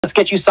Let's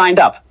get you signed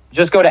up.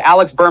 Just go to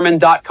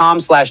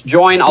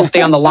alexberman.com/join. I'll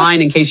stay on the line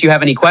in case you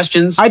have any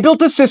questions. I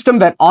built a system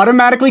that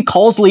automatically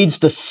calls leads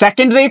the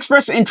second they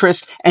express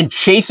interest and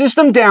chases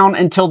them down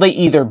until they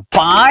either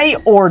buy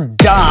or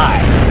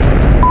die.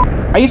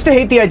 I used to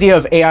hate the idea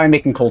of AI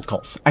making cold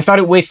calls. I thought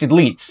it wasted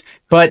leads.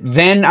 But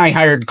then I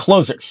hired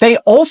closers. They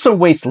also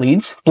waste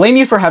leads, blame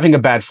you for having a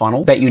bad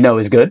funnel that you know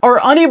is good, are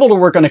unable to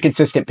work on a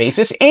consistent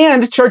basis,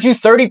 and charge you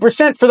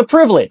 30% for the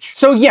privilege.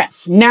 So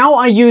yes, now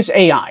I use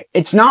AI.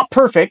 It's not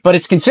perfect, but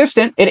it's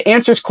consistent, it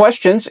answers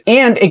questions,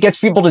 and it gets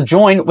people to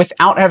join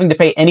without having to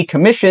pay any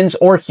commissions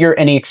or hear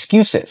any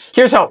excuses.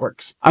 Here's how it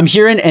works. I'm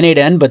here in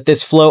N8N, but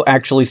this flow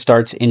actually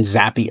starts in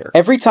Zapier.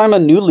 Every time a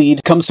new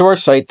lead comes to our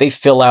site, they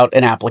fill out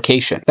an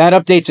application. That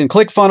updates in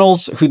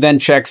ClickFunnels, who then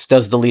checks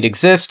does the lead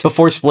exist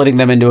before splitting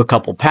them into a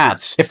couple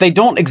paths. If they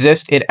don't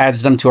exist, it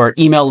adds them to our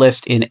email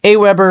list in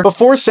Aweber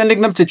before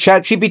sending them to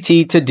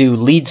ChatGPT to do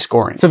lead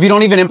scoring. So if you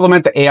don't even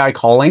implement the AI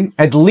calling,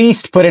 at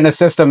least put in a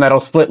system that'll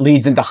split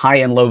leads into high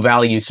and low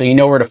value so you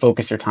know where to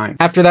focus your time.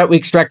 After that, we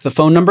extract the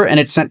phone number and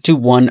it's sent to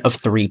one of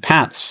three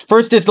paths.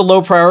 First is the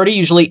low priority,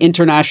 usually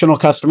international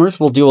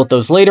customers. We'll deal with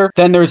those later.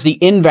 Then there's the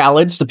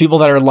invalids, the people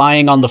that are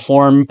lying on the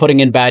form,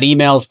 putting in bad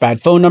emails,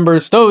 bad phone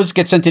numbers. Those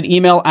get sent an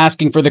email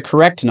asking for the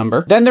correct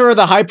number. Then there are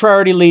the high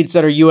priority leads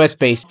that are US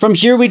based. From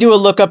here, we do a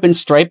lookup in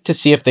Stripe to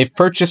see if they've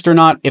purchased or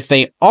not. If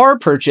they are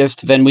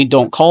purchased, then we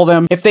don't call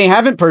them. If they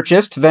haven't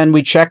purchased, then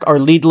we check our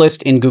lead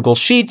list in Google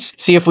Sheets,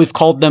 see if we've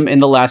called them in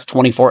the last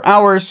 24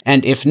 hours.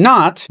 And if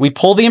not, we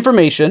pull the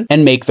information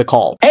and make the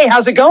call. Hey,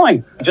 how's it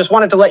going? Just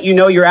wanted to let you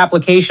know your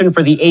application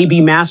for the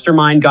AB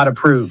Mastermind got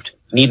approved.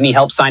 Need any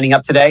help signing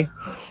up today?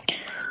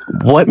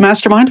 What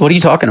mastermind? What are you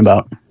talking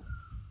about?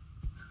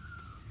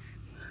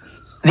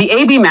 The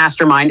AB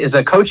Mastermind is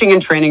a coaching and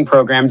training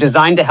program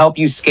designed to help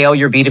you scale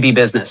your B2B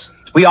business.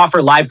 We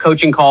offer live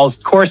coaching calls,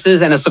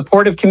 courses, and a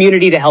supportive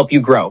community to help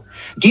you grow.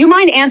 Do you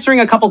mind answering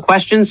a couple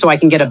questions so I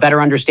can get a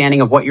better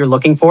understanding of what you're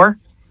looking for?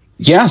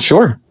 Yeah,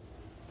 sure.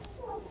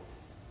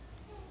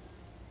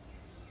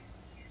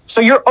 So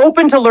you're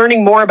open to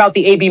learning more about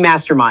the AB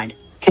Mastermind.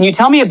 Can you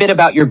tell me a bit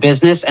about your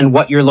business and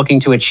what you're looking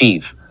to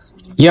achieve?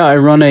 Yeah, I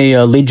run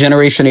a lead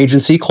generation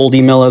agency, cold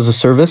email as a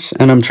service,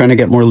 and I'm trying to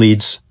get more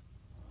leads.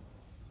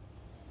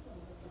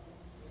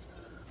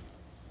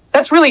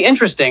 That's really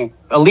interesting.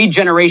 A lead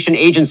generation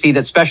agency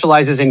that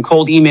specializes in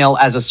cold email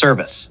as a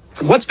service.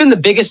 What's been the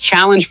biggest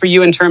challenge for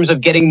you in terms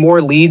of getting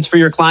more leads for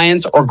your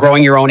clients or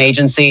growing your own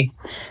agency?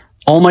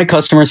 All my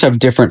customers have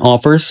different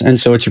offers, and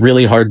so it's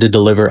really hard to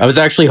deliver. I was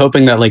actually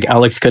hoping that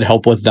Alex could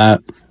help with that.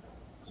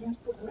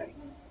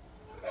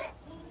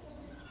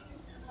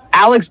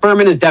 Alex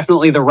Berman is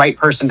definitely the right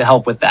person to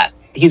help with that.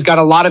 He's got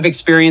a lot of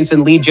experience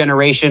in lead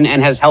generation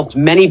and has helped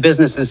many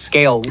businesses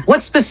scale.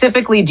 What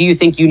specifically do you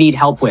think you need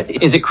help with?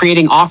 Is it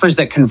creating offers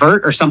that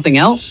convert or something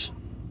else?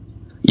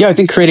 Yeah, I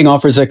think creating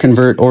offers that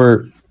convert,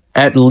 or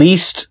at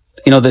least,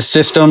 the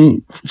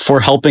system for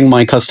helping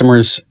my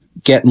customers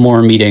get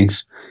more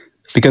meetings,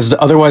 because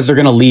otherwise they're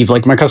going to leave.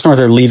 My customers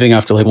are leaving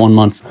after 1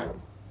 month.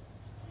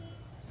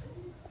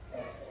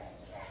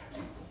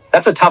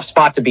 That's a tough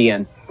spot to be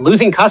in.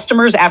 Losing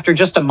customers after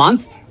just a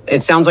month?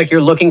 It sounds like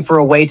you're looking for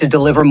a way to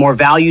deliver more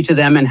value to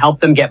them and help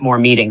them get more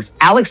meetings.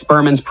 Alex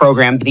Berman's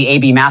program, the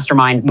AB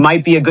Mastermind,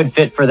 might be a good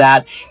fit for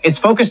that. It's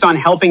focused on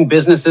helping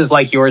businesses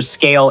like yours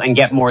scale and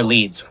get more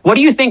leads. What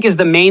do you think is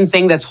the main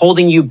thing that's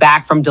holding you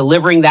back from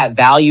delivering that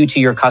value to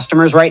your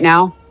customers right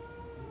now?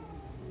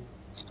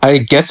 I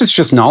guess it's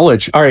just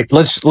knowledge. All right,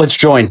 let's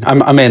join.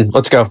 I'm in.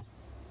 Let's go.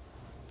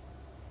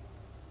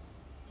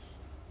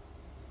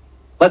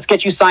 Let's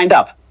get you signed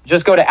up.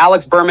 Just go to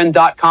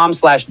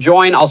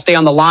alexberman.com/join. I'll stay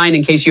on the line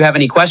in case you have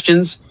any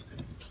questions.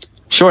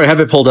 Sure, I have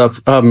it pulled up.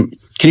 Can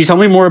you tell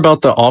me more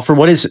about the offer?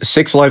 What is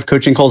 6 live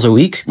coaching calls a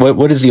week?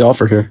 What is the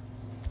offer here?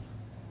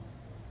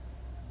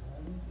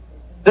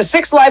 The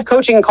 6 live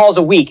coaching calls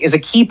a week is a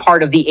key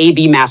part of the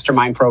AB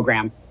Mastermind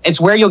program. It's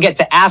where you'll get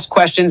to ask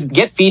questions,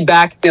 get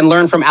feedback, and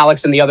learn from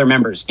Alex and the other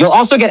members. You'll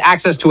also get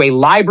access to a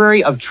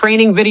library of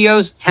training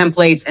videos,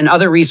 templates, and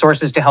other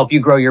resources to help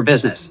you grow your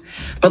business.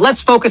 But let's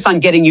focus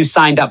on getting you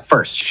signed up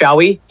first, shall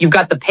we? You've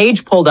got the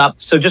page pulled up,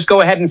 so just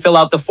go ahead and fill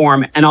out the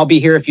form, and I'll be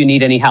here if you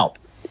need any help.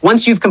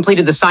 Once you've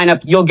completed the sign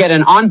up, you'll get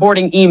an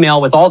onboarding email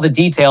with all the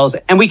details,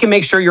 and we can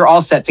make sure you're all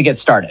set to get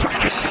started.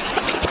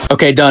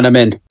 Okay, done. I'm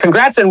in.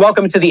 Congrats and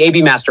welcome to the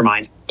AB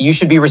Mastermind. You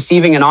should be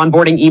receiving an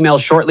onboarding email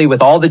shortly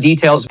with all the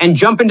details, and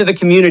jump into the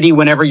community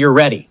whenever you're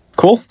ready.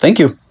 Cool. Thank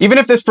you. Even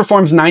if this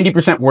performs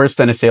 90% worse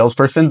than a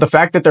salesperson, the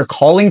fact that they're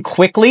calling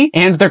quickly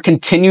and they're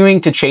continuing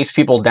to chase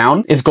people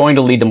down is going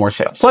to lead to more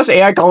sales. Plus,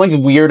 AI calling is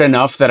weird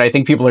enough that I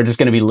think people are just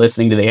going to be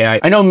listening to the AI.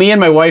 I know me and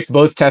my wife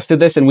both tested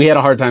this and we had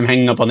a hard time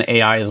hanging up on the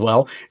AI as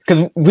well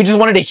because we just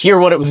wanted to hear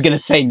what it was going to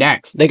say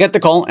next. They get the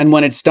call, and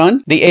when it's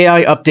done, the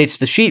AI updates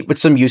the sheet with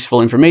some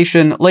useful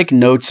information like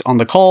notes on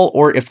the call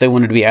or if they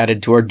wanted to be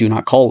added to our do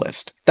not call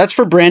list. That's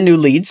for brand new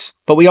leads,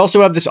 but we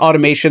also have this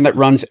automation that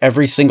runs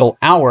every single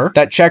hour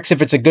that checks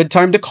if it's a good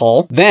time to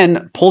call,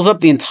 then pulls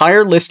up the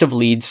entire list of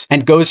leads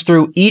and goes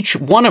through each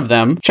one of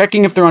them,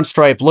 checking if they're on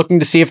Stripe, looking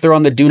to see if they're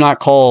on the do not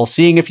call,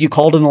 seeing if you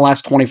called in the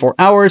last 24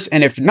 hours,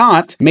 and if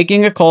not,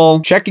 making a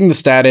call, checking the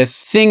status,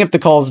 seeing if the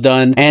call's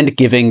done, and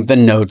giving the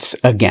notes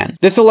again.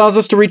 This allows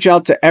us to reach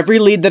out to every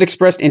lead that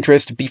expressed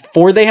interest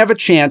before they have a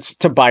chance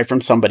to buy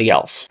from somebody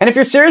else. And if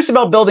you're serious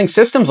about building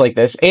systems like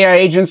this, AI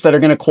agents that are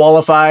going to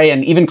qualify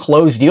and even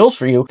close deals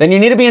for you, then you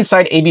need to be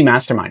inside AB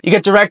Mastermind. You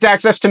get direct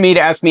access to me to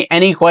ask me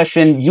any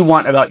question you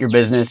want about your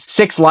business,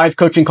 6 live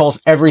coaching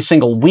calls every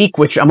single week,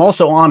 which I'm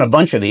also on a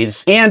bunch of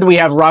these, and we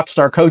have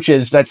rockstar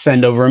coaches that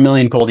send over 1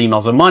 million cold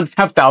emails a month,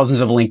 have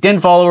thousands of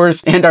LinkedIn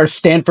followers, and our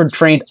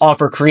Stanford-trained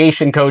offer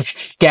creation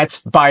coach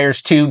gets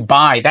buyers to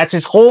buy. That's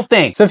his whole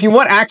thing. So if you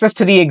want access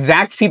to the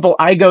exact people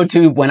I go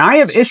to when I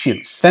have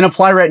issues, then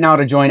apply right now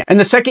to join. And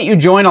the second you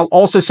join, I'll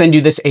also send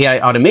you this AI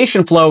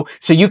automation flow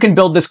so you can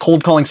build this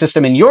cold calling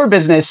system in your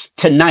business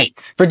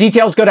tonight. For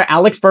details, go to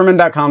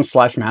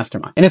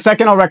alexberman.com/mastermind. In a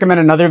second, I'll recommend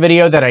another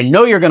video that I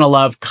know you're going to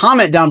love.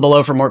 Comment down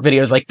below for more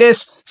videos like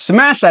this.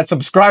 Smash that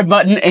subscribe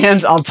button,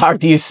 and I'll talk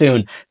to you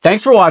soon.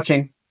 Thanks for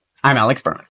watching. I'm Alex Berman.